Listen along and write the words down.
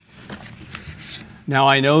Now,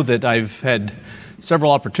 I know that I've had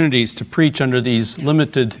several opportunities to preach under these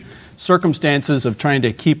limited circumstances of trying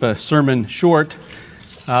to keep a sermon short,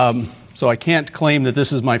 so I can't claim that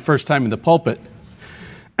this is my first time in the pulpit,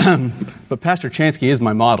 but Pastor Chansky is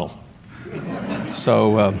my model.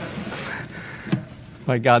 So,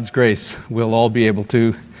 by God's grace, we'll all be able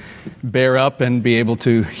to bear up and be able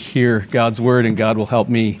to hear God's word, and God will help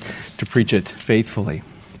me to preach it faithfully.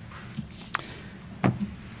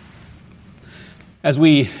 As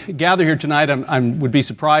we gather here tonight, I would be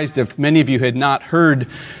surprised if many of you had not heard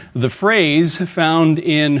the phrase found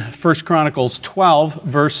in 1 Chronicles 12,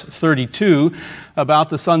 verse 32, about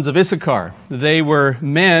the sons of Issachar. They were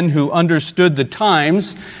men who understood the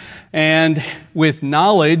times and with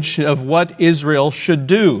knowledge of what Israel should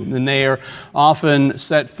do. And they are often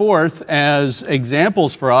set forth as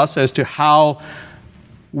examples for us as to how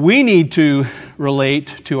we need to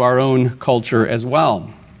relate to our own culture as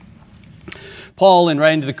well. Paul, in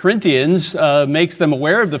writing to the Corinthians, makes them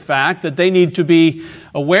aware of the fact that they need to be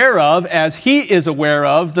aware of, as he is aware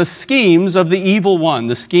of, the schemes of the evil one,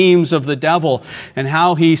 the schemes of the devil, and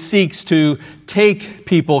how he seeks to take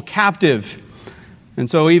people captive. And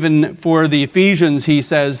so even for the Ephesians, he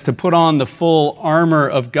says to put on the full armor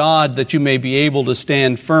of God that you may be able to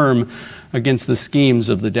stand firm against the schemes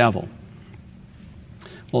of the devil.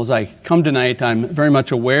 Well, as I come tonight, I'm very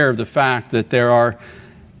much aware of the fact that there are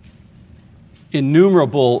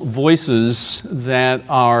innumerable voices that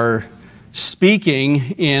are speaking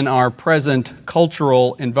in our present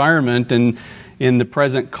cultural environment and in the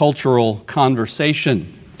present cultural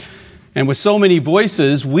conversation. And with so many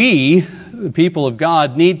voices, we, the people of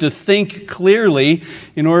God, need to think clearly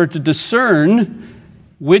in order to discern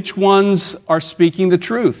which ones are speaking the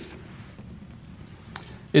truth.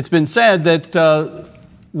 It's been said that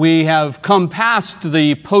we have come past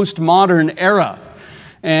the postmodern era,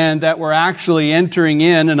 and that we're actually entering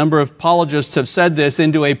in, a number of apologists have said this,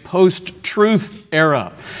 into a post-truth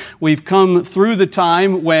era. We've come through the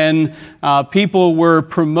time when people were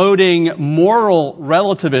promoting moral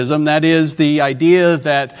relativism, that is, the idea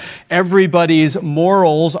that everybody's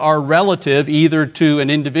morals are relative either to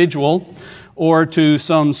an individual or to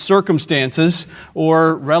some circumstances,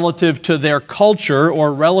 or relative to their culture,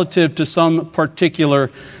 or relative to some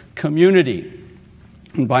particular community.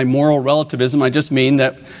 And by moral relativism, I just mean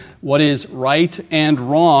that what is right and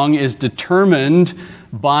wrong is determined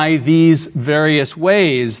by these various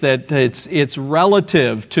ways, that it's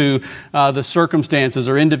relative to the circumstances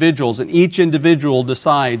or individuals, and each individual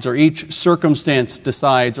decides, or each circumstance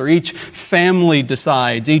decides, or each family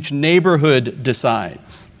decides, each neighborhood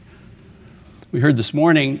decides. We heard this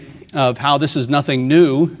morning of how this is nothing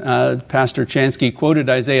new. Pastor Chansky quoted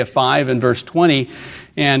Isaiah 5 and verse 20,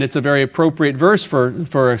 and it's a very appropriate verse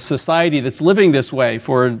for a society that's living this way.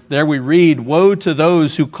 For there we read, "Woe to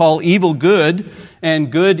those who call evil good and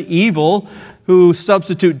good evil, who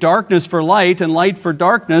substitute darkness for light and light for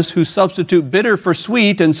darkness, who substitute bitter for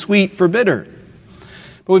sweet and sweet for bitter."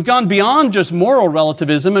 But we've gone beyond just moral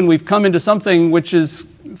relativism, and we've come into something which is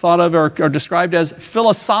thought of or described as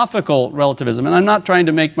philosophical relativism. And I'm not trying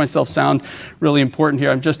to make myself sound really important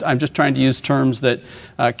here. I'm just trying to use terms that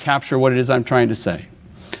capture what it is I'm trying to say.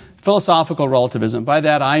 Philosophical relativism, by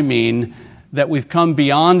that I mean that we've come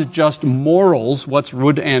beyond just morals, what's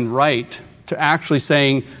good and right, to actually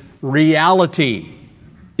saying reality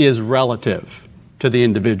is relative to the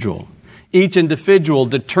individual. Each individual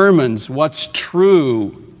determines what's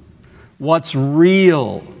true, what's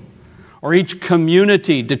real, or each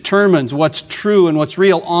community determines what's true and what's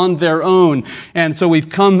real on their own. And so we've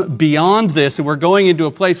come beyond this, and we're going into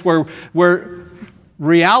a place where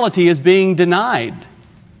reality is being denied.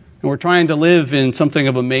 And we're trying to live in something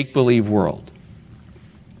of a make-believe world.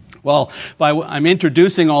 Well, I'm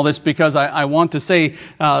introducing all this because I want to say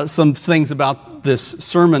some things about this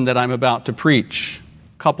sermon that I'm about to preach.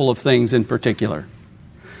 A couple of things in particular.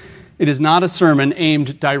 It is not a sermon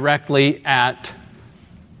aimed directly at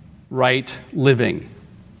right living.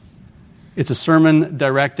 It's a sermon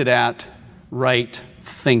directed at right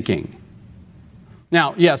thinking.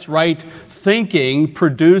 Now, yes, right thinking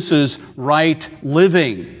produces right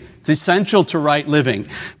living. It's essential to right living.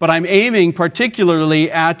 But I'm aiming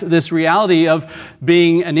particularly at this reality of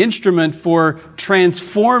being an instrument for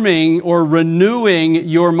transforming or renewing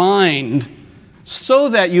your mind so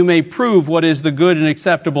that you may prove what is the good and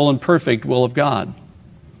acceptable and perfect will of God.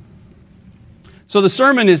 So the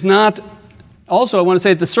sermon is not, also I want to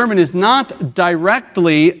say that the sermon is not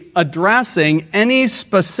directly addressing any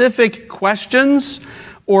specific questions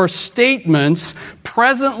or statements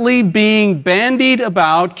presently being bandied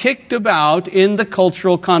about, kicked about in the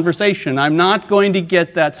cultural conversation. I'm not going to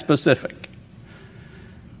get that specific.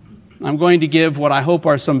 I'm going to give what I hope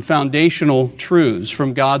are some foundational truths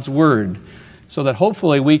from God's Word so that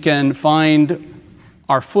hopefully we can find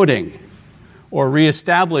our footing or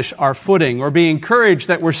reestablish our footing or be encouraged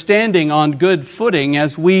that we're standing on good footing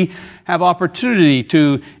as we have opportunity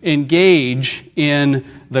to engage in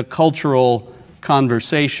the cultural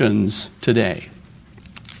conversations today.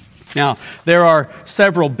 Now, there are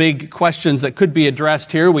several big questions that could be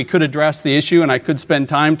addressed here. We could address the issue, and I could spend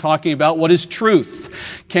time talking about what is truth.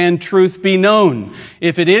 Can truth be known?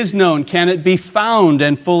 If it is known, can it be found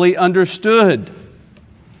and fully understood?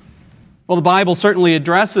 Well, the Bible certainly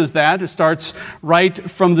addresses that. It starts right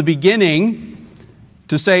from the beginning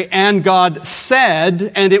to say, and God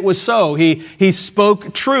said, and it was so. He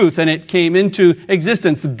spoke truth, and it came into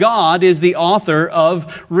existence. God is the author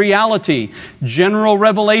of reality. General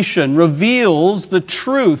revelation reveals the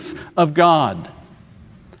truth of God.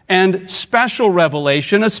 And special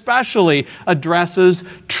revelation especially addresses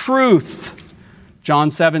truth. John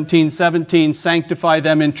 17:17, sanctify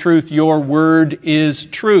them in truth, your word is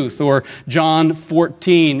truth. Or John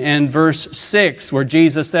 14 and verse 6, where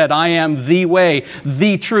Jesus said, I am the way,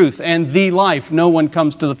 the truth, and the life. No one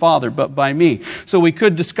comes to the Father but by me. So we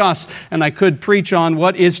could discuss, and I could preach on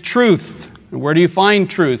what is truth. Where do you find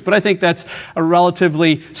truth? But I think that's a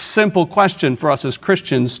relatively simple question for us as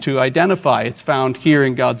Christians to identify. It's found here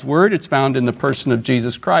in God's Word. It's found in the person of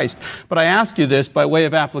Jesus Christ. But I ask you this by way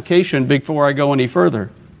of application before I go any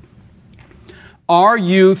further. Are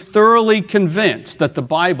you thoroughly convinced that the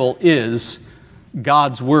Bible is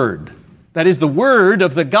God's Word? That is the Word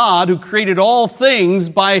of the God who created all things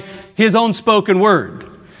by His own spoken Word.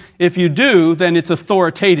 If you do, then it's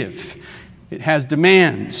authoritative. It has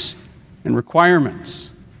demands and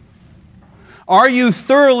requirements. Are you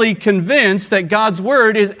thoroughly convinced that God's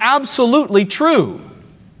Word is absolutely true?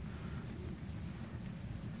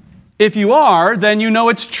 If you are, then you know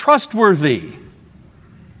it's trustworthy,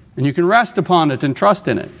 and you can rest upon it and trust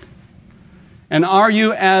in it. And are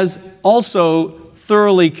you as also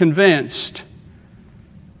thoroughly convinced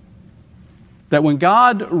that when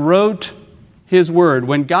God wrote His Word,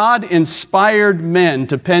 when God inspired men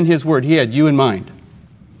to pen His Word, He had you in mind?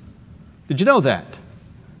 Did you know that?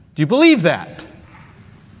 Do you believe that?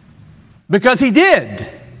 Because He did.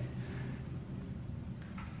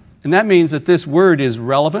 And that means that this Word is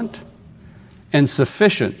relevant and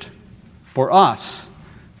sufficient for us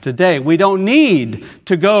today. We don't need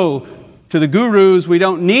to go to the gurus. We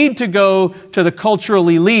don't need to go to the cultural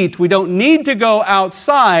elite. We don't need to go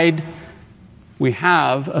outside. We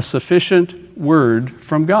have a sufficient Word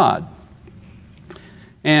from God.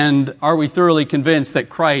 And are we thoroughly convinced that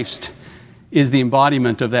Christ is the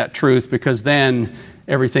embodiment of that truth? Because then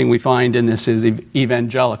everything we find in this is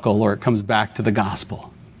evangelical, or it comes back to the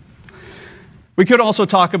gospel. We could also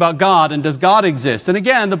talk about God, and does God exist? And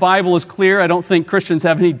again, the Bible is clear. I don't think Christians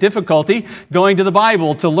have any difficulty going to the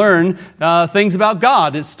Bible to learn things about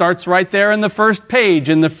God. It starts right there in the first page,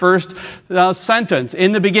 in the first sentence.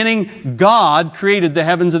 In the beginning, God created the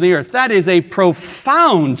heavens and the earth. That is a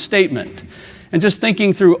profound statement. And just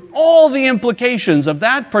thinking through all the implications of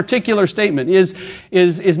that particular statement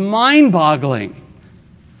is mind-boggling.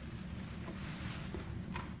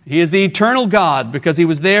 He is the eternal God because He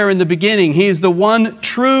was there in the beginning. He is the one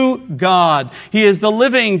true God. He is the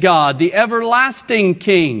living God, the everlasting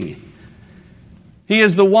King. He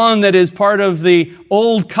is the one that is part of the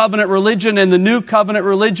old covenant religion and the new covenant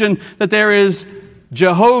religion, that there is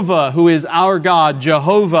Jehovah who is our God,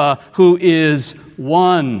 Jehovah who is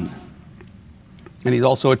one. And He's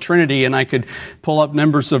also a Trinity, and I could pull up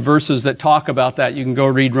numbers of verses that talk about that. You can go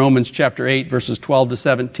read Romans chapter 8, verses 12 to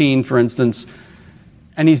 17, for instance.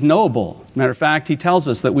 And He's knowable. Matter of fact, He tells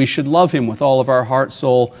us that we should love Him with all of our heart,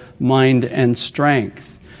 soul, mind, and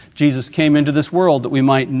strength. Jesus came into this world that we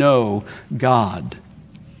might know God.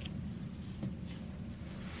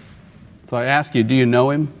 So I ask you, do you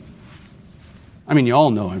know Him? I mean, you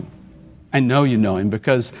all know Him. I know you know Him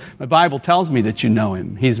because my Bible tells me that you know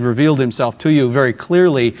Him. He's revealed Himself to you very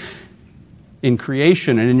clearly in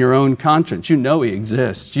creation and in your own conscience. You know He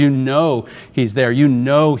exists. You know He's there. You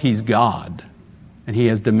know He's God. And He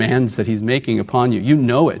has demands that He's making upon you. You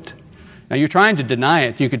know it. Now you're trying to deny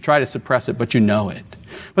it. You could try to suppress it, but you know it.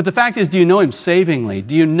 But the fact is, do you know Him savingly?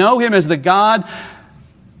 Do you know Him as the God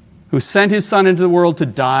who sent His Son into the world to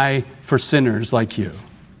die for sinners like you?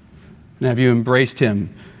 And have you embraced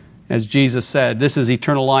Him? As Jesus said, this is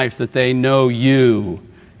eternal life, that they know you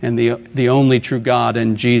and the only true God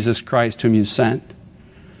and Jesus Christ whom you sent.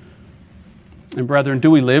 And brethren, do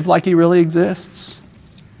we live like He really exists?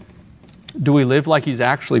 Do we live like He's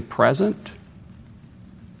actually present?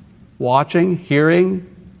 Watching, hearing,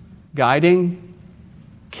 guiding?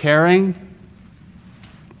 caring?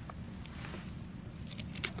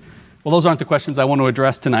 Well, those aren't the questions I want to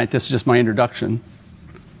address tonight. This is just my introduction.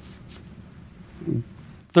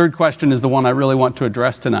 Third question is the one I really want to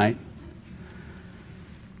address tonight.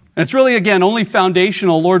 And it's really, again, only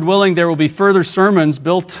foundational. Lord willing, there will be further sermons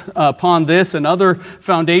built upon this and other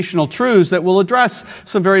foundational truths that will address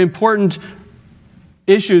some very important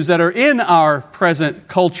issues that are in our present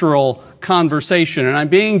cultural conversation. And I'm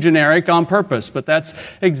being generic on purpose, but that's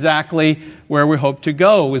exactly where we hope to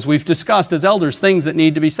go. As we've discussed as elders, things that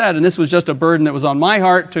need to be said. And this was just a burden that was on my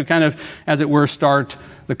heart to kind of, as it were, start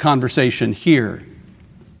the conversation here.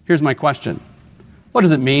 Here's my question. What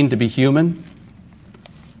does it mean to be human?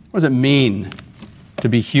 What does it mean to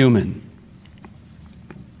be human?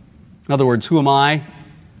 In other words, who am I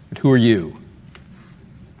and who are you?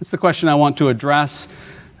 That's the question I want to address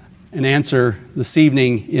and answer this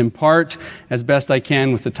evening in part as best I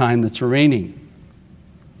can with the time that's remaining.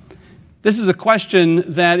 This is a question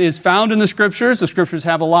that is found in the Scriptures. The Scriptures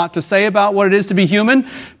have a lot to say about what it is to be human,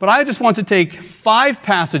 but I just want to take 5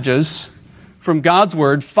 passages from God's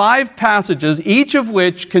Word, 5 passages, each of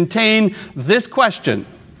which contain this question: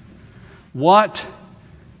 what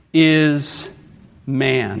is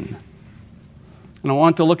man? And I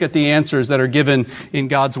want to look at the answers that are given in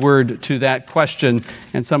God's Word to that question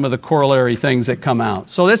and some of the corollary things that come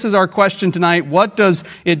out. So this is our question tonight. What does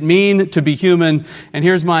it mean to be human? And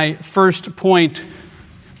here's my first point.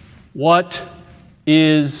 What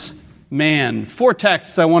is man? 4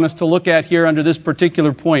 texts I want us to look at here under this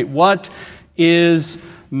particular point. What is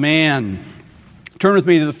man? Turn with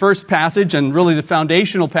me to the first passage, and really the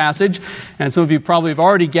foundational passage, and some of you probably have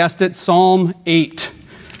already guessed it, Psalm 8.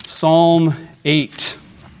 Psalm 8.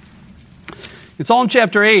 In Psalm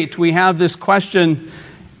chapter 8, we have this question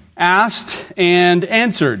asked and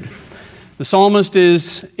answered. The psalmist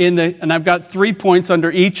is and I've got 3 points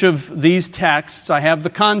under each of these texts. I have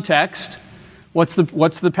the context. What's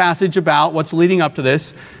the passage about? What's leading up to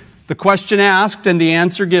this? The question asked and the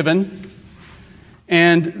answer given.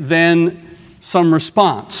 And then some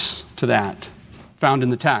response to that found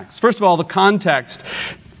in the text. First of all, the context.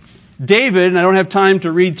 David, and I don't have time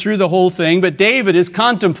to read through the whole thing, but David is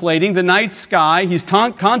contemplating the night sky. He's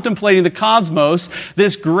contemplating the cosmos,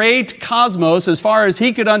 this great cosmos as far as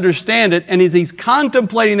he could understand it. And as he's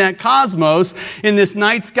contemplating that cosmos in this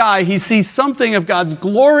night sky, he sees something of God's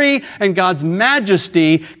glory and God's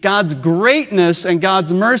majesty, God's greatness and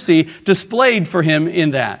God's mercy displayed for him in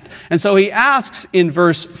that. And so he asks in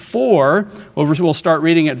verse 4, we'll start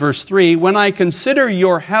reading at verse 3, "When I consider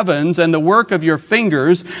your heavens and the work of your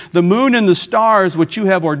fingers, the moon and the stars which you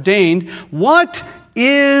have ordained, what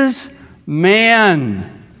is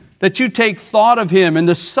man that you take thought of him, and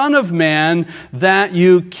the Son of Man that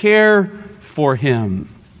you care for him?"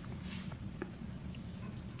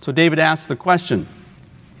 So David asks the question.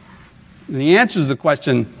 And he answers the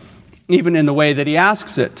question even in the way that he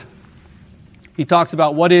asks it. He talks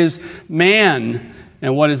about what is man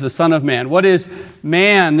and what is the Son of Man. What is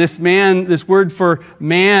man? This word for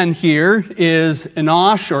man here is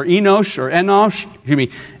Enosh or Enosh or Enosh.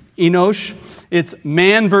 Enosh. It's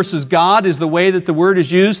man versus God is the way that the word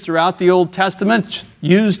is used throughout the Old Testament,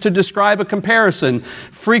 used to describe a comparison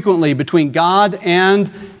frequently between God and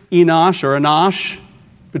Enosh or Enosh,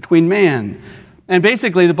 between man. And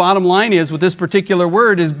basically the bottom line is with this particular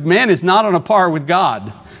word is man is not on a par with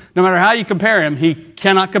God. No matter how you compare him, he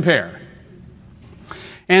cannot compare.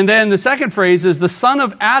 And then the second phrase is the son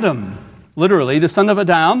of Adam, literally the son of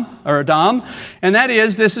Adam, and that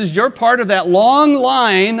is, this is your part of that long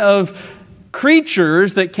line of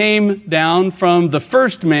creatures that came down from the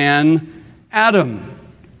first man, Adam.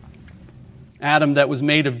 Adam that was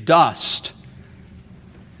made of dust.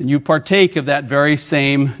 And you partake of that very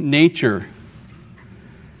same nature.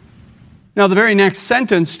 Now the very next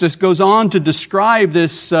sentence just goes on to describe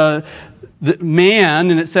this the man,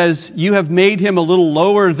 and it says, you have made him a little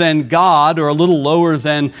lower than God or a little lower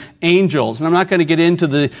than angels. And I'm not going to get into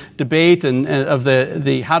the debate of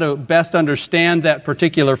the how to best understand that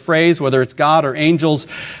particular phrase, whether it's God or angels.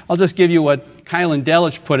 I'll just give you what Kylan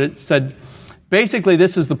Delich put it. Said, basically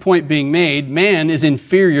this is the point being made. Man is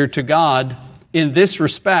inferior to God in this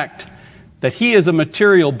respect, that he is a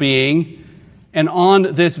material being, and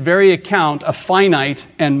on this very account, a finite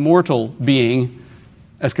and mortal being,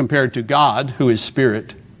 as compared to God, who is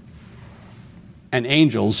spirit, and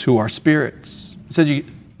angels, who are spirits. He said,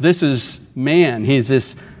 this is man. He's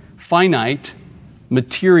this finite,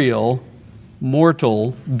 material,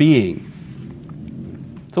 mortal being.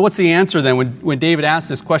 So what's the answer then when David asks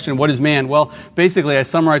this question, what is man? Well, basically I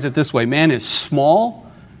summarize it this way. Man is small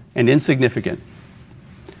and insignificant.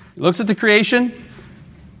 He looks at the creation,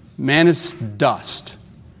 Man is dust.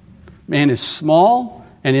 Man is small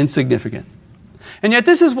and insignificant. And yet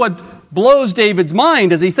this is what blows David's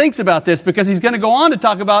mind as he thinks about this, because he's going to go on to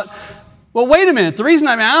talk about, well, wait a minute. The reason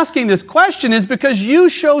I'm asking this question is because you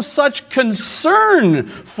show such concern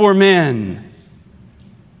for men.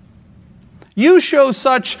 You show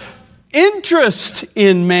such interest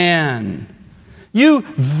in man. You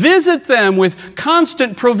visit them with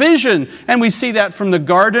constant provision. And we see that from the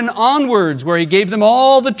garden onwards, where he gave them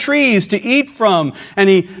all the trees to eat from. And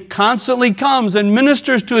he constantly comes and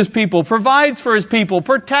ministers to his people, provides for his people,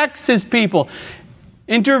 protects his people,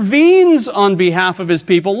 intervenes on behalf of his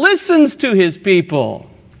people, listens to his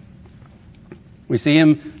people. We see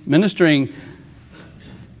him ministering.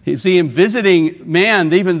 You see him visiting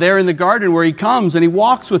man, even there in the garden where he comes and he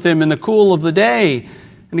walks with him in the cool of the day.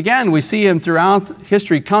 And again, we see him throughout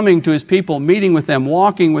history coming to his people, meeting with them,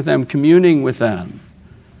 walking with them, communing with them.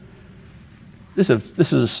 This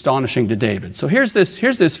is astonishing to David. So here's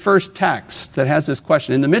this first text that has this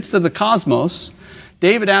question. In the midst of the cosmos,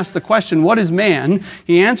 David asks the question, what is man?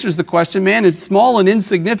 He answers the question, man is small and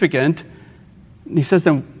insignificant. And he says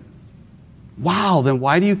then, wow, then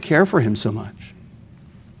why do you care for him so much?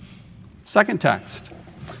 Second text,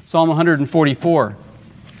 Psalm 144.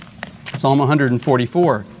 Psalm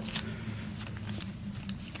 144,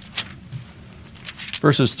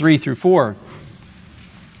 verses 3 through 4.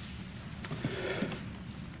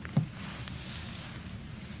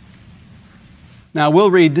 Now,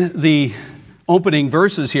 we'll read the opening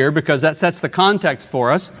verses here because that sets the context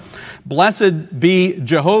for us. Blessed be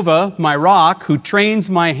Jehovah, my rock, who trains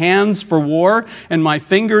my hands for war and my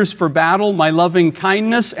fingers for battle, my loving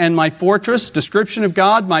kindness and my fortress, description of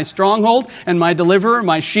God, my stronghold and my deliverer,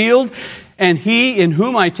 my shield, and he in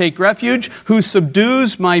whom I take refuge, who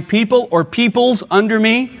subdues my people or peoples under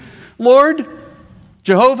me. Lord,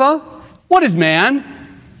 Jehovah, what is man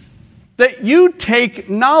that you take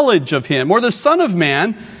knowledge of him, or the Son of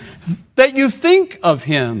Man that you think of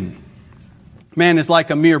him? Man is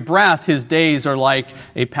like a mere breath. His days are like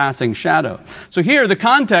a passing shadow. So here the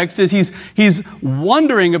context is he's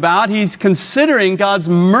wondering about, he's considering God's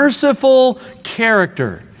merciful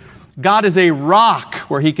character. God is a rock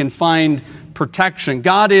where he can find protection.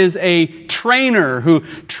 God is a trainer who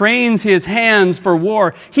trains his hands for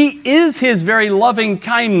war. He is his very loving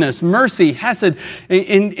kindness, mercy, hesed,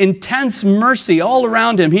 intense mercy all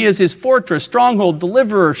around him. He is his fortress, stronghold,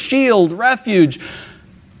 deliverer, shield, refuge.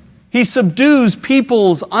 He subdues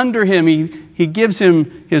peoples under him. He gives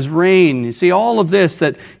him his reign. You see all of this,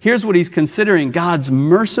 that here's what he's considering: God's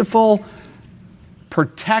merciful,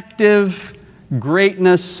 protective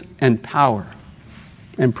greatness and power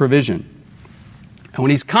and provision. And when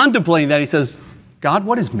he's contemplating that, he says, God,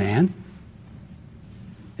 what is man?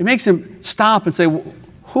 It makes him stop and say,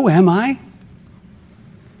 who am I?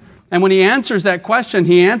 And when he answers that question,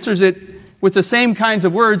 he answers it with the same kinds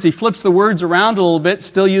of words. He flips the words around a little bit,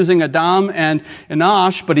 still using Adam and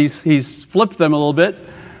Enosh, but he's flipped them a little bit.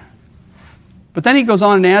 But then he goes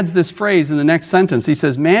on and adds this phrase in the next sentence. He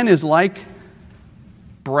says, man is like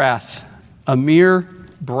breath, a mere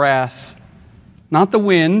breath, not the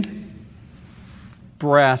wind,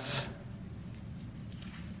 breath,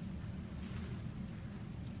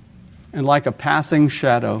 and like a passing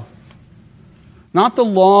shadow. Not the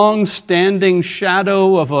long-standing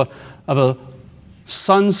shadow of a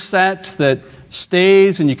sunset that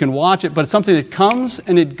stays and you can watch it, but it's something that comes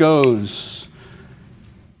and it goes.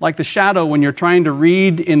 Like the shadow when you're trying to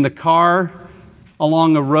read in the car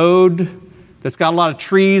along a road that's got a lot of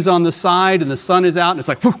trees on the side and the sun is out and it's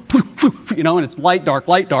like, whoo, whoo, whoo, and it's light, dark,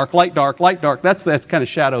 light, dark, light, dark, light, dark. That's the kind of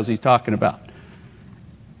shadows he's talking about.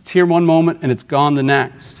 It's here one moment and it's gone the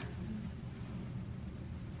next.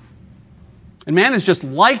 And man is just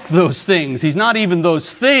like those things. He's not even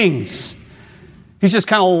those things. He's just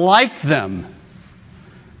kind of like them.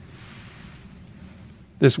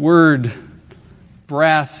 This word,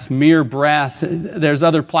 breath, mere breath, there's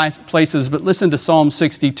other places, but listen to Psalm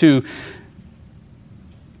 62.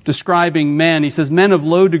 Describing men, he says, men of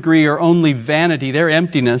low degree are only vanity, they're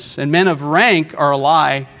emptiness, and men of rank are a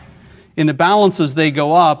lie. In the balances they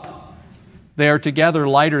go up, they are together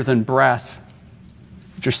lighter than breath.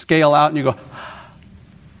 Put your scale out and you go,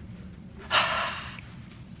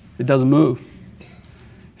 it doesn't move.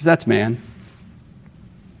 Because that's man.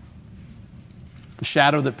 The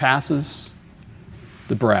shadow that passes,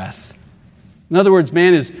 the breath. In other words,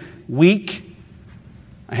 man is weak.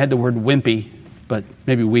 I had the word wimpy, but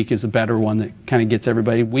maybe weak is a better one that kind of gets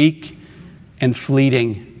everybody. Weak and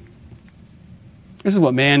fleeting. This is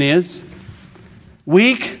what man is.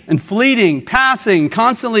 Weak and fleeting, passing,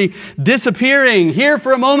 constantly disappearing, here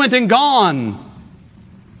for a moment and gone.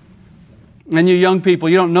 And you young people,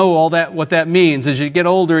 you don't know what that means. As you get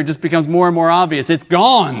older, it just becomes more and more obvious. It's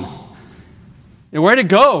gone. And where'd it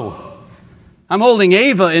go? I'm holding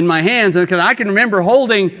Ava in my hands because I can remember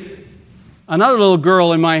holding another little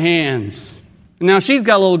girl in my hands. And now she's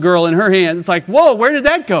got a little girl in her hands. It's like, whoa, where did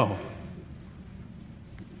that go?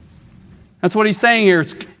 That's what he's saying here.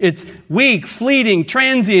 It's weak, fleeting,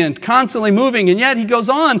 transient, constantly moving. And yet he goes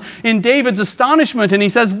on in David's astonishment and he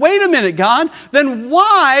says, wait a minute, God, then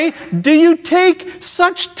why do you take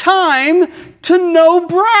such time to know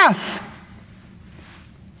breath?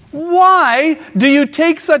 Why do you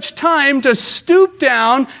take such time to stoop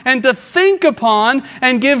down and to think upon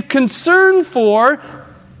and give concern for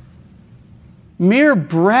mere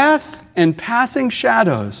breath and passing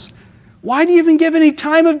shadows? Why do you even give any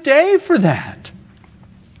time of day for that?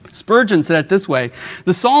 Spurgeon said it this way: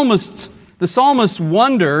 the psalmist's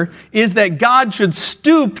wonder is that God should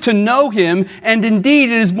stoop to know him, and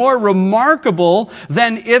indeed it is more remarkable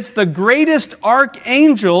than if the greatest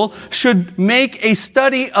archangel should make a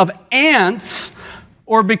study of ants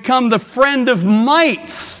or become the friend of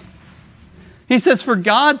mites. He says for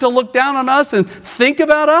God to look down on us and think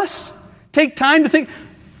about us, take time to think,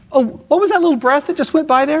 oh, what was that little breath that just went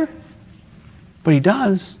by there? But he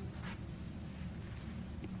does.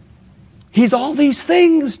 He's all these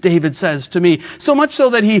things, David says to me. So much so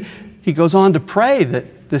that he goes on to pray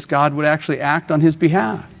that this God would actually act on his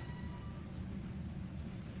behalf.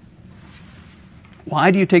 Why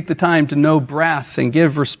do you take the time to know breath and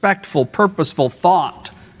give respectful, purposeful thought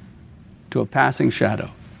to a passing shadow?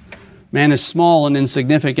 Man is small and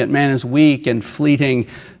insignificant. Man is weak and fleeting.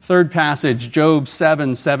 Third passage, Job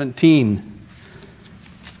 7:17.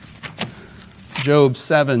 Job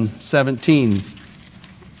 7:17.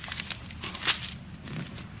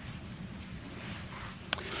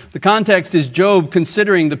 The context is Job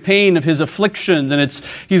considering the pain of his affliction, and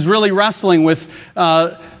he's really wrestling with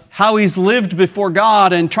how he's lived before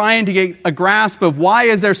God and trying to get a grasp of why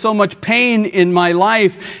is there so much pain in my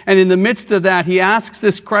life. And in the midst of that, he asks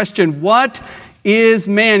this question: what is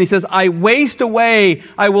man? He says, I waste away.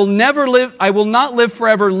 I will not live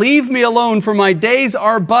forever. Leave me alone, for my days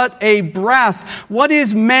are but a breath. What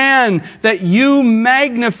is man that you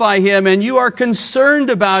magnify him and you are concerned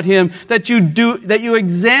about him, that you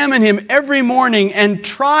examine him every morning and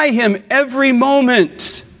try him every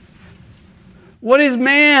moment? What is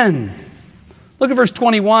man? Look at verse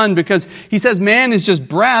 21, because he says man is just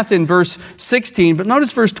breath in verse 16, but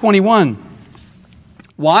notice verse 21.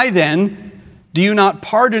 Why then do you not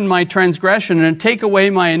pardon my transgression and take away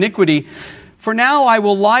my iniquity? For now I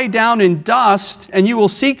will lie down in dust, and you will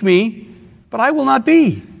seek me, but I will not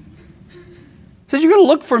be. He says, you're going to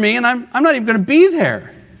look for me, and I'm not even going to be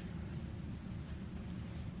there.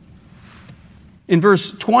 In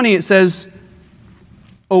verse 20 it says,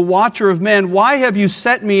 O watcher of men, why have you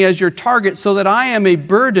set me as your target so that I am a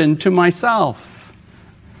burden to myself?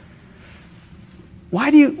 Why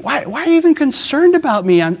are you even concerned about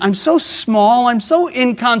me? I'm so small. I'm so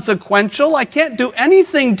inconsequential. I can't do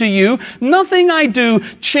anything to you. Nothing I do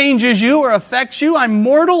changes you or affects you. I'm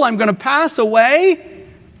mortal. I'm going to pass away.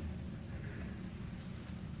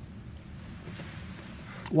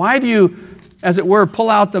 Why do you, as it were, pull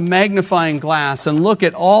out the magnifying glass and look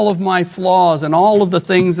at all of my flaws and all of the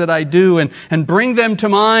things that I do and bring them to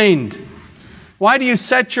mind? Why do you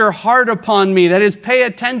set your heart upon me? That is, pay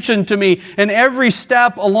attention to me in every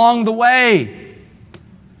step along the way.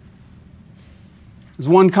 As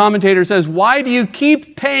one commentator says, why do you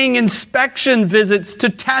keep paying inspection visits to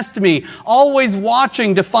test me, always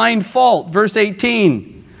watching to find fault? Verse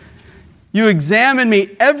 18. You examine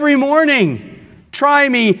me every morning, try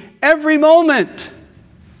me every moment.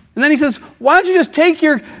 And then he says, why don't you just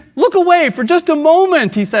look away for just a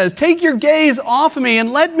moment, he says. Take your gaze off of me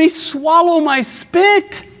and let me swallow my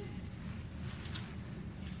spit.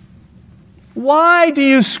 Why do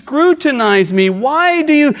you scrutinize me? Why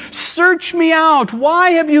do you search me out?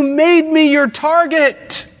 Why have you made me your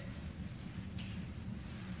target?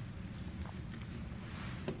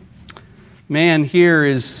 Man here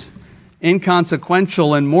is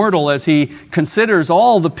inconsequential and mortal as he considers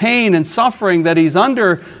all the pain and suffering that he's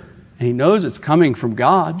under. And he knows it's coming from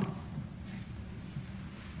God.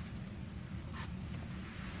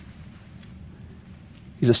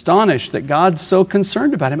 He's astonished that God's so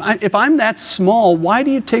concerned about him. If I'm that small, why do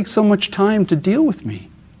you take so much time to deal with me?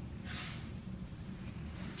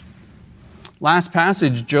 Last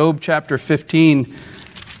passage, Job chapter 15,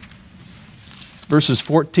 verses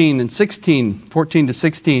 14 to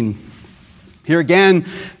 16. Here again,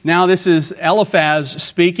 now this is Eliphaz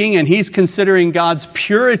speaking, and he's considering God's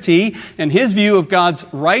purity and his view of God's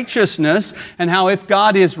righteousness, and how if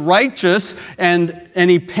God is righteous and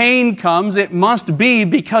any pain comes, it must be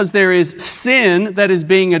because there is sin that is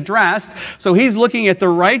being addressed. So he's looking at the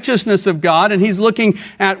righteousness of God, and he's looking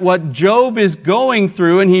at what Job is going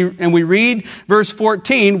through, and we read verse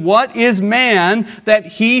 14, "What is man that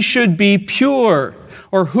he should be pure?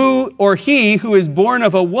 Or he who is born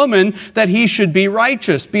of a woman, that he should be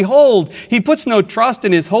righteous. Behold, he puts no trust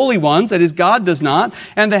in his holy ones, that is, God does not,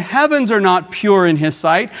 and the heavens are not pure in his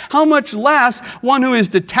sight. How much less one who is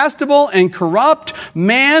detestable and corrupt,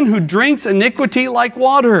 man who drinks iniquity like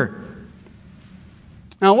water."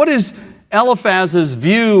 Now, what is Eliphaz's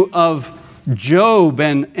view of Job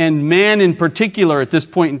and man in particular at this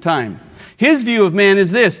point in time? His view of man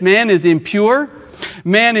is this: man is impure,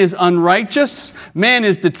 man is unrighteous, man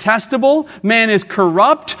is detestable, man is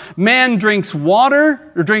corrupt, man drinks water,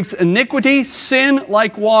 or drinks iniquity, sin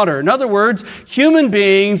like water. In other words, human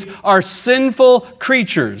beings are sinful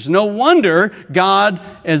creatures. No wonder God,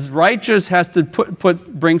 as righteous, has to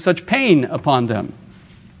bring such pain upon them.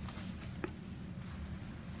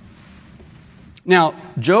 Now,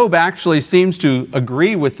 Job actually seems to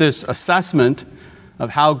agree with this assessment of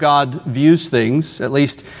how God views things, at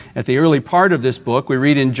least at the early part of this book. We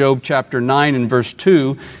read in Job chapter 9 and verse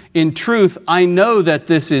 2, "In truth, I know that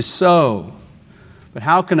this is so. But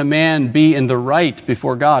how can a man be in the right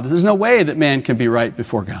before God?" There's no way that man can be right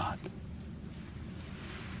before God.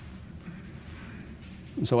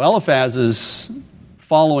 And so Eliphaz's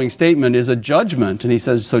following statement is a judgment, and he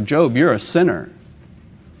says, so Job, you're a sinner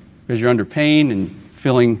because you're under pain and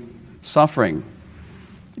feeling suffering.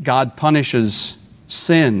 God punishes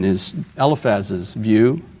sin, is Eliphaz's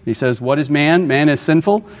view. He says, what is man? Man is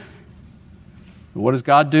sinful. What does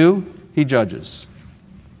God do? He judges.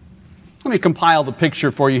 Let me compile the picture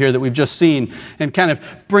for you here that we've just seen and kind of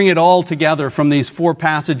bring it all together from these four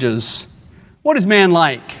passages. What is man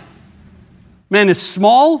like? Man is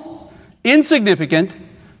small, insignificant,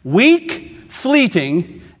 weak,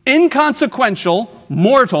 fleeting, inconsequential,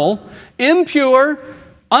 mortal, impure,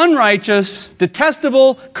 unrighteous,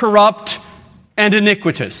 detestable, corrupt, and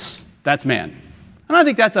iniquitous. That's man. And I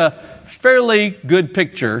think that's a fairly good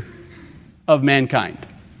picture of mankind,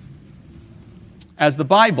 as the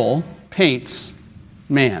Bible paints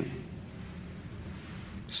man.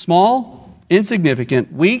 Small,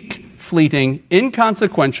 insignificant, weak, fleeting,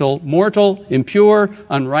 inconsequential, mortal, impure,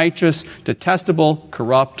 unrighteous, detestable,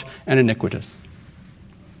 corrupt, and iniquitous.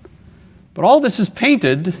 But all this is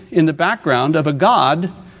painted in the background of a God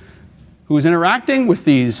who is interacting with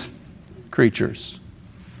these creatures.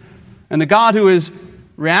 And the God who is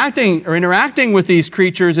reacting or interacting with these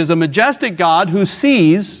creatures is a majestic God who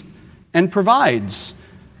sees and provides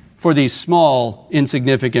for these small,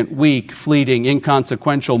 insignificant, weak, fleeting,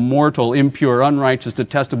 inconsequential, mortal, impure, unrighteous,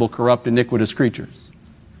 detestable, corrupt, iniquitous creatures.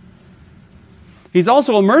 He's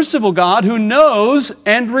also a merciful God who knows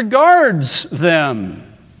and regards them.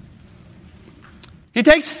 He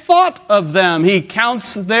takes thought of them. He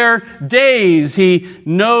counts their days. He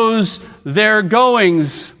knows their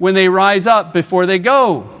goings when they rise up before they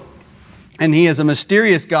go. And he is a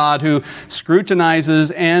mysterious God who scrutinizes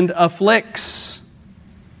and afflicts.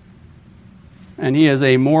 And he is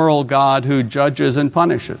a moral God who judges and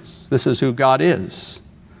punishes. This is who God is.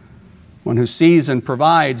 One who sees and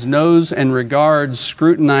provides, knows and regards,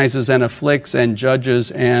 scrutinizes and afflicts, and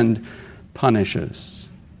judges and punishes.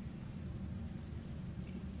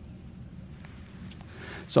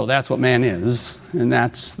 So that's what man is, and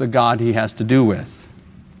that's the God he has to do with.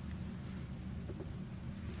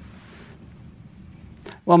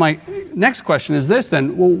 Well, my next question is this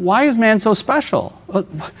then. Well, why is man so special?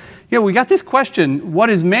 We got this question, what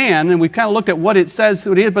is man? And we kind of looked at what it says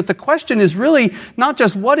what it is, but the question is really not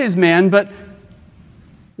just what is man, but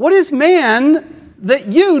what is man that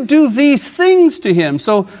you do these things to him?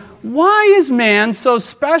 So why is man so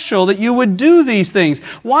special that you would do these things?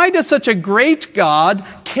 Why does such a great God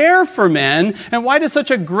care for men? And why does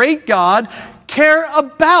such a great God care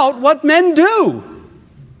about what men do?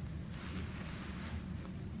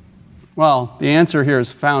 Well, the answer here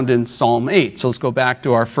is found in Psalm 8. So let's go back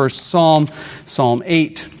to our first psalm, Psalm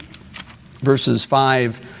 8, verses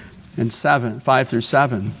 5 through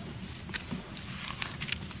 7.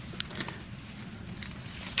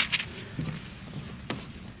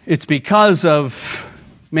 It's because of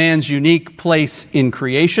man's unique place in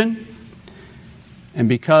creation and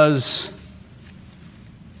because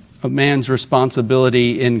of man's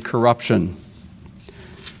responsibility in corruption.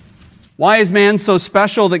 Why is man so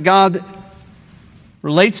special that God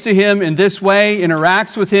relates to him in this way,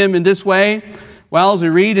 interacts with him in this way? Well, as we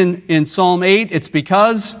read in Psalm 8, it's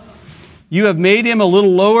because you have made him a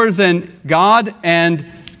little lower than God and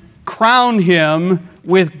crowned him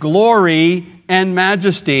with glory and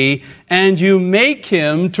majesty, and you make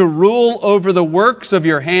him to rule over the works of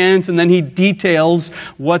your hands. And then he details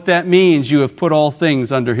what that means. You have put all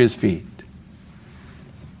things under his feet.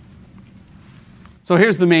 So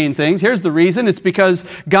here's the main things. Here's the reason. It's because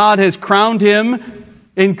God has crowned him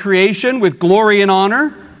in creation with glory and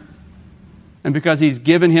honor, and because he's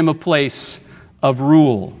given him a place of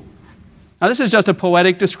rule. Now, this is just a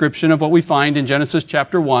poetic description of what we find in Genesis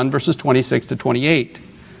chapter 1, verses 26 to 28.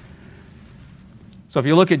 So if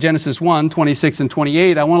you look at Genesis 1, 26 and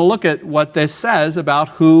 28, I want to look at what this says about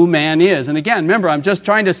who man is. And again, remember, I'm just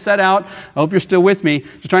trying to set out, I hope you're still with me,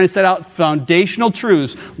 just trying to set out foundational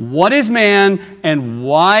truths. What is man, and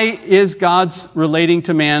why is God relating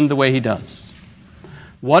to man the way he does?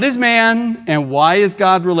 What is man, and why is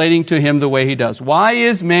God relating to him the way he does? Why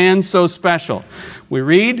is man so special? We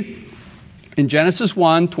read in Genesis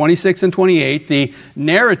 1, 26 and 28, the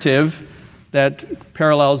narrative that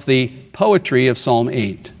parallels the poetry of Psalm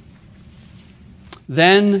 8.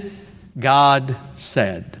 Then God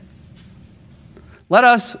said, "Let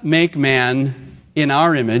us make man in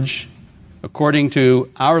our image, according to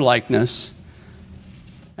our likeness,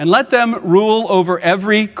 and let them rule over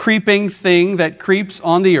every creeping thing that creeps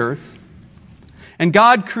on the earth. And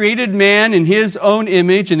God created man in his own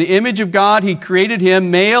image. In the image of God, he created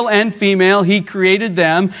him, male and female, he created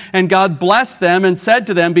them. And God blessed them and said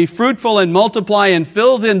to them, be fruitful and multiply and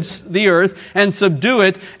fill the earth and subdue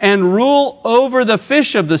it and rule over the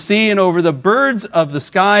fish of the sea and over the birds of the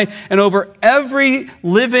sky and over every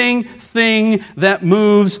living thing that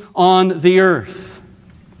moves on the earth."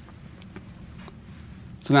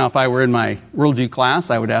 So now if I were in my worldview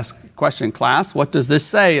class, I would ask, question, class, what does this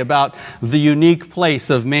say about the unique place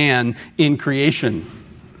of man in creation?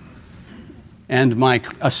 And my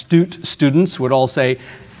astute students would all say,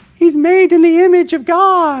 he's made in the image of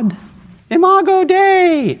God. Imago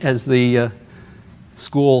Dei, as the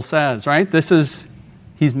school says, right?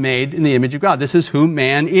 He's made in the image of God. This is who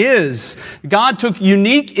man is. God took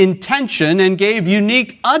unique intention and gave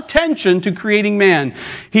unique attention to creating man.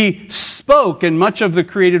 He spoke, and much of the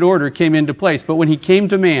created order came into place. But when he came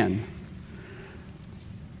to man,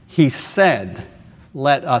 he said,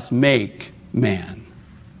 "Let us make man."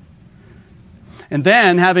 And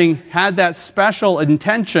then, having had that special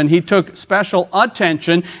intention, he took special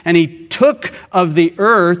attention, and he took of the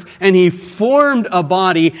earth, and he formed a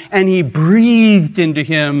body, and he breathed into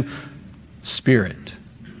him spirit.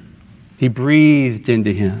 He breathed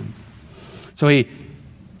into him. So he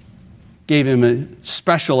gave him a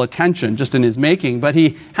special attention just in his making, but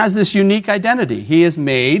he has this unique identity. He is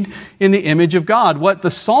made in the image of God. What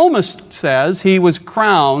the psalmist says, he was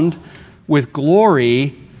crowned with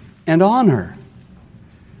glory and honor.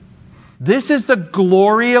 This is the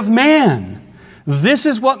glory of man. This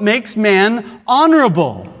is what makes man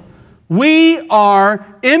honorable. We are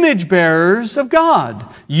image bearers of God.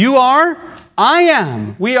 You are, I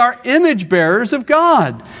am. We are image bearers of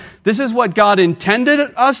God. This is what God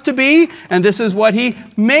intended us to be, and this is what he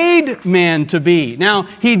made man to be. Now,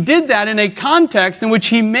 he did that in a context in which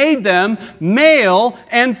he made them male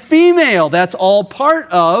and female. That's all part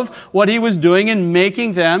of what he was doing in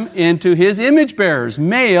making them into his image bearers,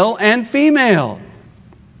 male and female.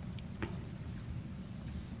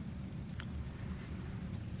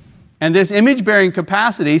 And this image-bearing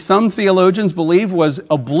capacity, some theologians believe, was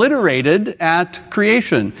obliterated at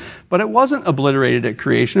creation. But it wasn't obliterated at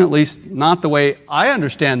creation, at least not the way I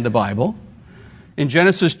understand the Bible. In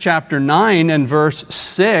Genesis chapter 9 and verse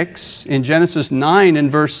 6,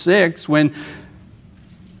 when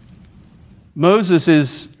Moses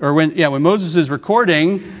is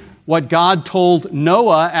recording what God told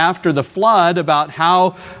Noah after the flood about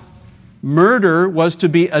how murder was to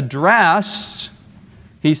be addressed,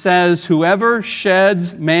 he says, "Whoever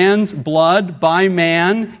sheds man's blood, by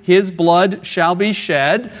man his blood shall be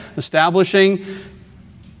shed," establishing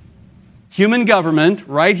human government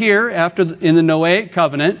right here in the Noahic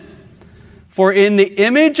covenant. "For in the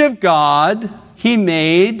image of God he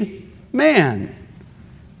made man."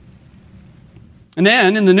 And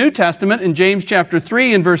then in the New Testament, in James chapter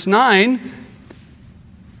 3 and verse 9,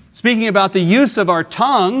 speaking about the use of our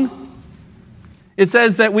tongue, it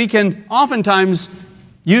says that we can oftentimes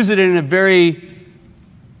use it in a very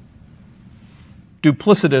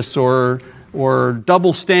duplicitous or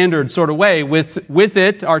double standard sort of way. With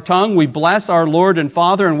it, our tongue, we bless our Lord and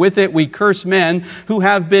Father, and with it we curse men who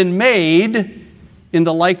have been made in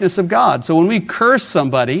the likeness of God. So when we curse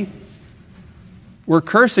somebody, we're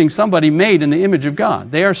cursing somebody made in the image of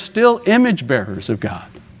God. They are still image bearers of God.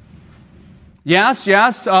 Yes,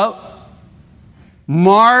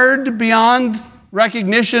 marred beyond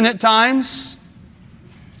recognition at times,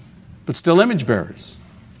 but still image bearers.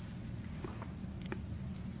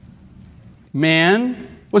 Man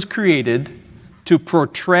was created to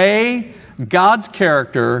portray God's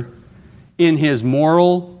character in His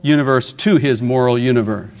moral universe, to His moral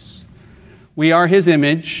universe. We are His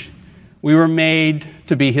image. We were made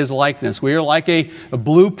to be His likeness. We are like a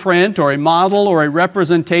blueprint or a model or a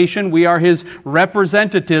representation. We are His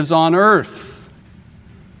representatives on earth.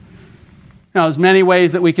 Now, there's many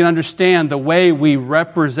ways that we can understand the way we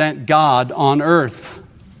represent God on earth.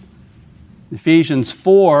 Ephesians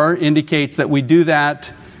 4 indicates that we do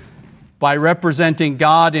that by representing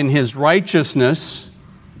God in His righteousness,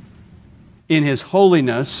 in His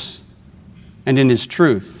holiness, and in His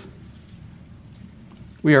truth.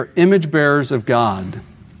 We are image bearers of God,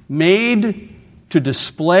 made to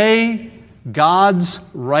display God's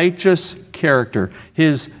righteous character,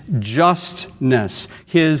 His justness,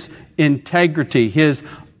 His integrity, His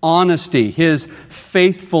honesty, His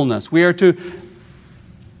faithfulness. We are to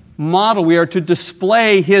model, we are to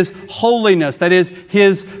display His holiness, that is,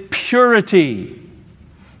 His purity.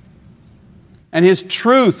 And His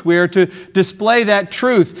truth, we are to display that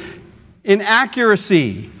truth in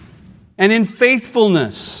accuracy and in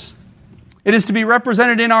faithfulness. It is to be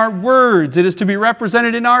represented in our words. It is to be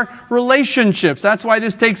represented in our relationships. That's why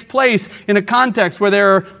this takes place in a context where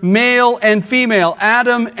there are male and female,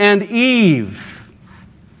 Adam and Eve.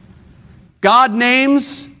 God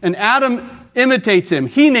names, and Adam imitates Him.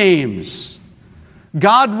 He names.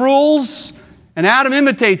 God rules, and Adam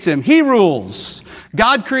imitates Him. He rules.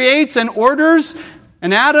 God creates and orders,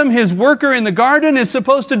 and Adam, his worker in the garden, is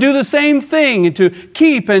supposed to do the same thing, to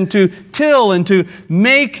keep and to till and to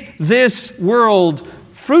make this world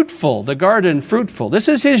fruitful, the garden fruitful. This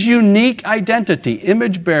is his unique identity,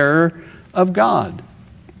 image bearer of God.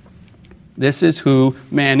 This is who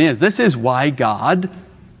man is. This is why God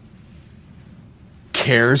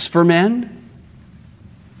cares for men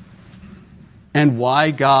and why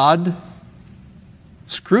God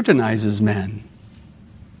scrutinizes men.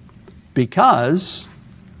 Because,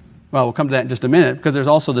 well, we'll come to that in just a minute, because there's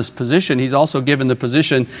also this position. He's also given the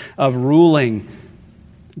position of ruling.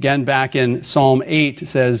 Again, back in Psalm 8, it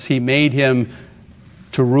says He made him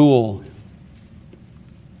to rule.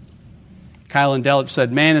 Kyle and Delich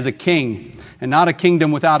said, man is a king, and not a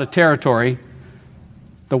kingdom without a territory.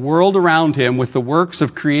 The world around him, with the works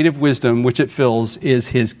of creative wisdom which it fills, is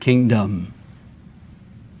his kingdom.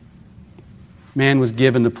 Man was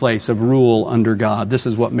given the place of rule under God. This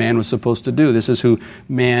is what man was supposed to do. This is who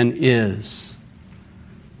man is.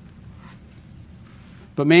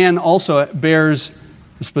 But man also bears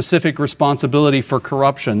a specific responsibility for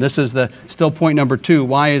corruption. This is still point number 2.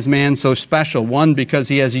 Why is man so special? 1, because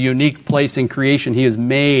he has a unique place in creation. He is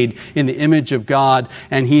made in the image of God,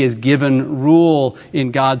 and he is given rule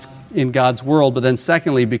in God's world. But then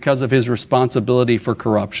secondly, because of his responsibility for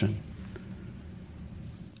corruption.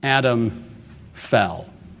 Adam fell.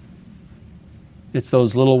 It's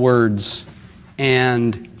those little words,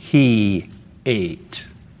 and he ate,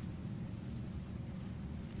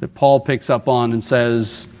 that Paul picks up on and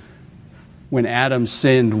says, when Adam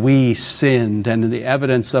sinned, we sinned. And the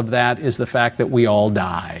evidence of that is the fact that we all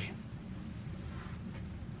die.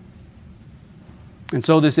 And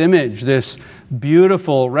so this image, this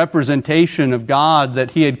beautiful representation of God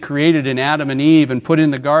that He had created in Adam and Eve and put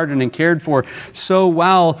in the garden and cared for so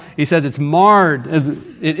well, he says it's marred.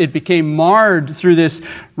 It became marred through this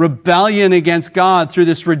rebellion against God, through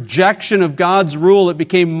this rejection of God's rule. It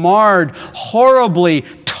became marred horribly,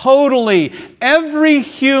 totally. Every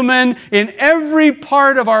human in every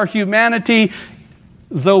part of our humanity,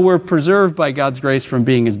 though we're preserved by God's grace from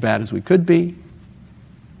being as bad as we could be,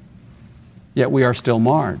 yet we are still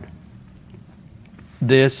marred.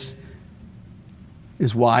 This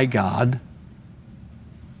is why God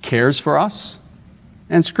cares for us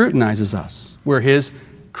and scrutinizes us. We're His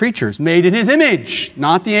creatures, made in His image.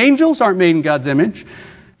 Not the angels aren't made in God's image.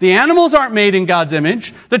 The animals aren't made in God's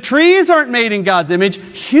image. The trees aren't made in God's image.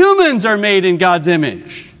 Humans are made in God's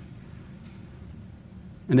image.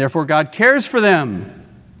 And therefore God cares for them.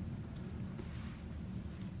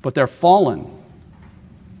 But they're fallen.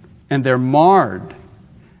 And they're marred.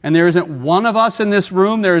 And there isn't one of us in this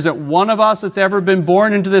room, there isn't one of us that's ever been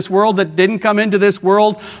born into this world that didn't come into this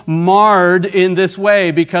world marred in this way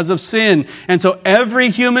because of sin. And so every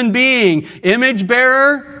human being, image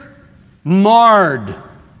bearer, marred,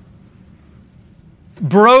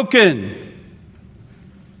 broken.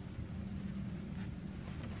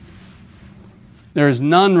 There is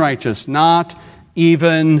none righteous, not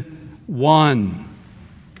even one.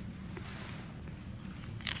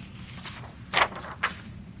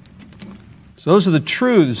 So those are the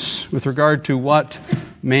truths with regard to what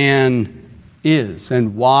man is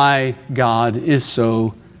and why God is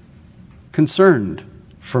so concerned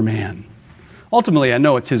for man. Ultimately, I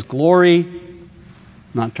know it's His glory. I'm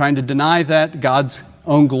not trying to deny that, God's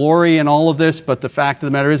own glory in all of this, but the fact of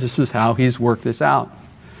the matter is this is how He's worked this out.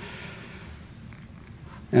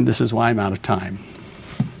 And this is why I'm out of time.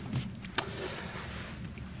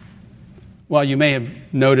 Well, you may have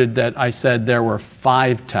noted that I said there were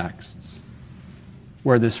 5 texts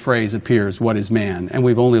where this phrase appears, what is man? And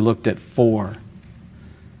we've only looked at 4.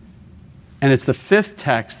 And it's the 5th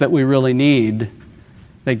text that we really need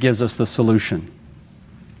that gives us the solution.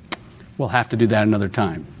 We'll have to do that another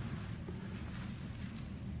time.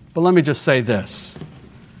 But let me just say this,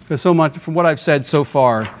 because so much from what I've said so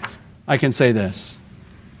far, I can say this.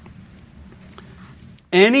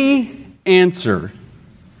 Any answer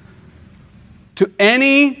to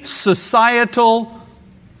any societal,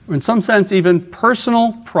 or in some sense even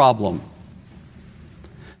personal problem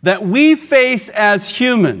that we face as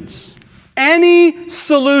humans, any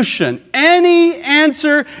solution, any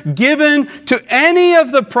answer given to any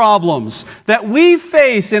of the problems that we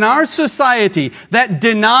face in our society that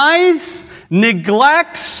denies,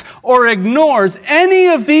 neglects, or ignores any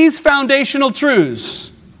of these foundational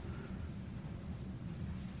truths,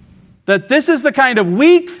 that this is the kind of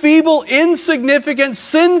weak, feeble, insignificant,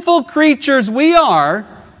 sinful creatures we are,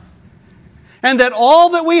 and that all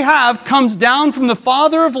that we have comes down from the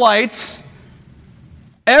Father of lights.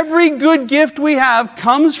 Every good gift we have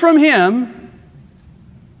comes from Him,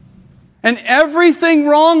 and everything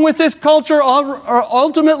wrong with this culture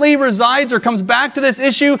ultimately resides or comes back to this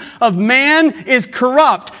issue of man is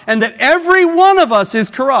corrupt, and that every one of us is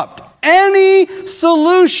corrupt. Any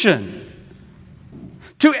solution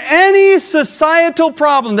to any societal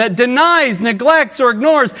problem that denies, neglects, or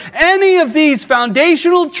ignores any of these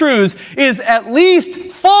foundational truths is at least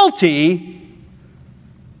faulty,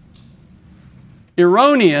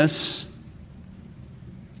 erroneous,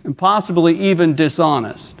 and possibly even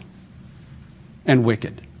dishonest and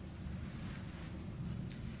wicked.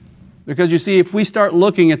 Because you see, if we start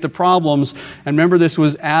looking at the problems, and remember this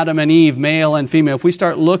was Adam and Eve, male and female, if we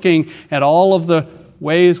start looking at all of the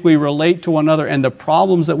ways we relate to one another and the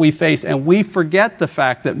problems that we face, and we forget the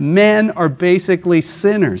fact that men are basically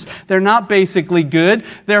sinners. They're not basically good.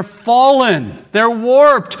 They're fallen. They're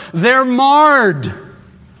warped. They're marred.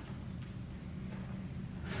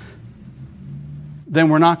 Then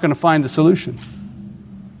we're not going to find the solution.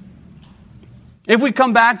 If we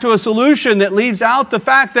come back to a solution that leaves out the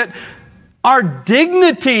fact that our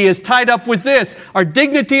dignity is tied up with this, our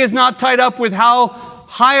dignity is not tied up with how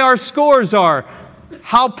high our scores are,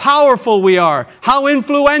 how powerful we are, how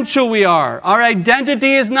influential we are. Our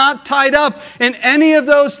identity is not tied up in any of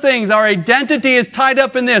those things. Our identity is tied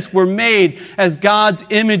up in this. We're made as God's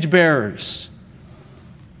image bearers.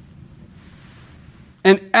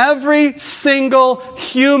 And every single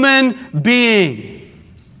human being,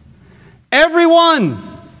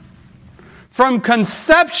 everyone, from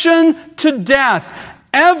conception to death,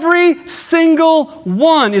 every single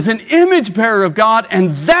one is an image bearer of God,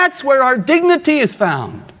 and that's where our dignity is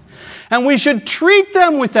found. And we should treat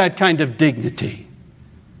them with that kind of dignity.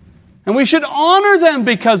 And we should honor them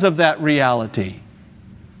because of that reality.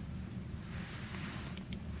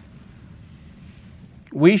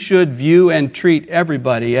 We should view and treat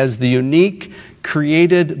everybody as the unique,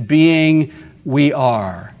 created being we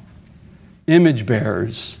are, image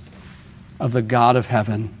bearers of the God of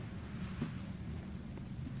heaven.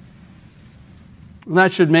 And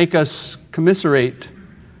that should make us commiserate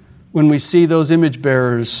when we see those image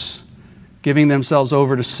bearers giving themselves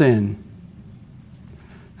over to sin.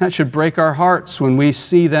 That should break our hearts when we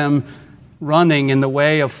see them running in the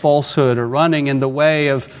way of falsehood or running in the way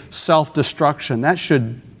of self-destruction. That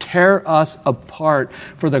should tear us apart,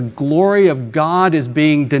 for the glory of God is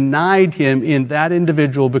being denied Him in that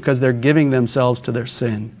individual because they're giving themselves to their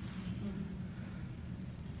sin.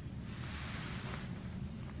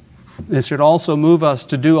 This should also move us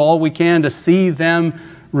to do all we can to see them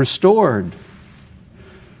restored.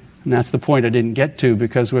 And that's the point I didn't get to,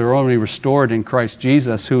 because we were only restored in Christ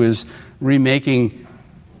Jesus, who is remaking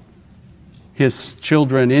His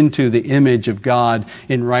children into the image of God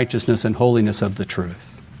in righteousness and holiness of the truth.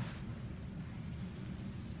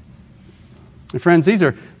 And friends, these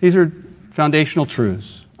are foundational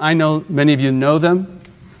truths. I know many of you know them,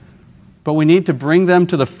 but we need to bring them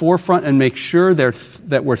to the forefront and make sure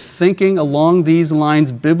that we're thinking along these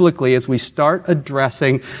lines biblically as we start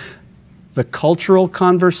addressing the cultural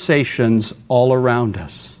conversations all around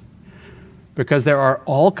us. Because there are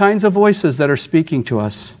all kinds of voices that are speaking to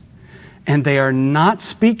us, and they are not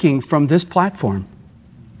speaking from this platform.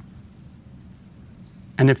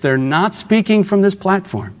 And if they're not speaking from this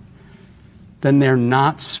platform, then they're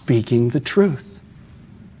not speaking the truth.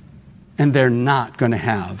 And they're not going to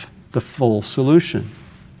have the full solution.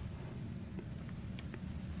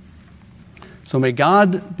 So may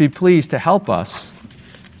God be pleased to help us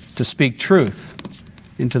to speak truth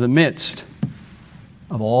into the midst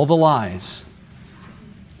of all the lies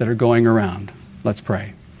that are going around. Let's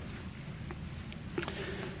pray.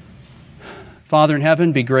 Father in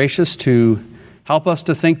heaven, be gracious to help us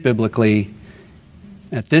to think biblically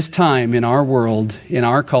at this time in our world, in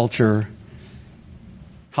our culture.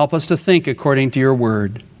 Help us to think according to your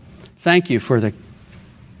word. Thank you for the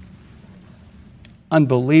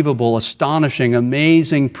unbelievable, astonishing,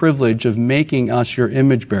 amazing privilege of making us your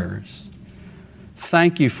image bearers.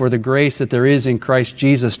 Thank you for the grace that there is in Christ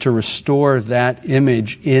Jesus to restore that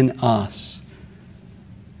image in us.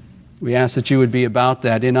 We ask that you would be about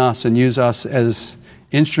that in us and use us as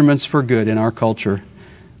instruments for good in our culture.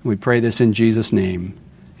 We pray this in Jesus' name.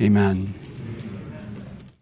 Amen.